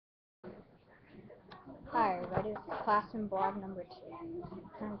Hi everybody, this is classroom blog number 2. I'm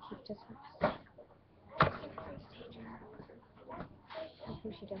trying to keep this one.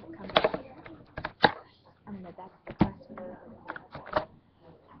 Hopefully she doesn't come back. I'm in the back of the classroom.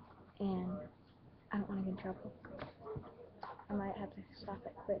 And I don't want to get in trouble. I might have to stop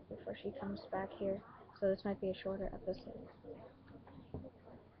it quick before she comes back here. So this might be a shorter episode.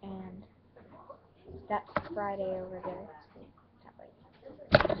 And that's Friday over there.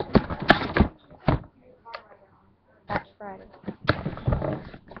 That's Friday.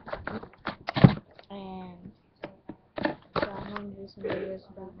 And so I'm going to do some videos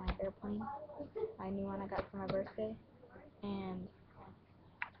about my airplane. My new one I got for my birthday. And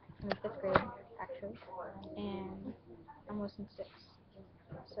I'm in 5th grade, actually. And I'm almost in 6th.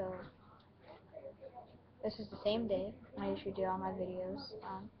 So this is the same day I usually do all my videos.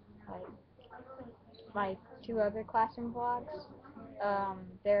 Like my 2 other classroom vlogs,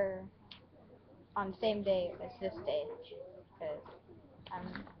 they're on the same day as this day, because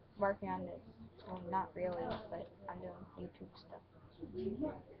I'm working on this. Well, not really, but I'm doing YouTube stuff.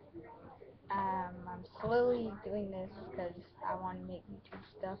 I'm slowly doing this because I want to make YouTube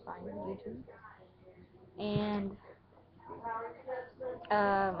stuff on YouTube. And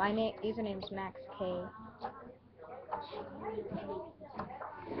my username is Max K.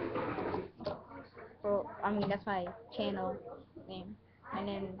 Well, I mean, that's my channel name. And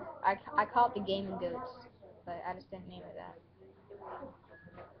then I call it the Gaming Goats, but I just didn't name it that.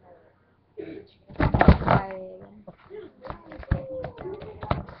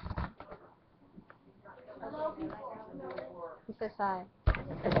 Who says hi?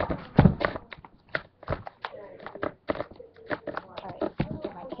 Alright,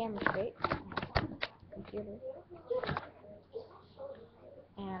 get my camera straight. Computer.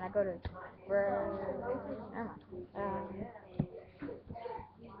 And I go to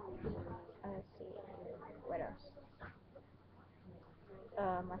let's see, what else?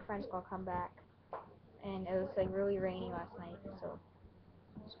 My friend's gonna come back, and it was like really rainy last night, so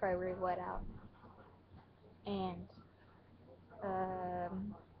it's probably really wet out. And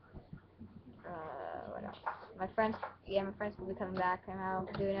what else? My friends will be coming back, and I'll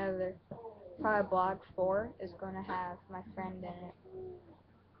do another. Probably blog 4 is gonna have my friend in it.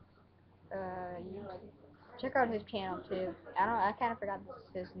 Check out his channel too. I kind of forgot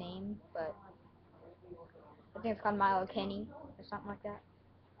his name, but I think it's called Milo Kenny or something like that.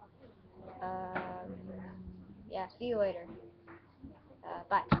 Yeah, see you later.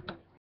 Bye.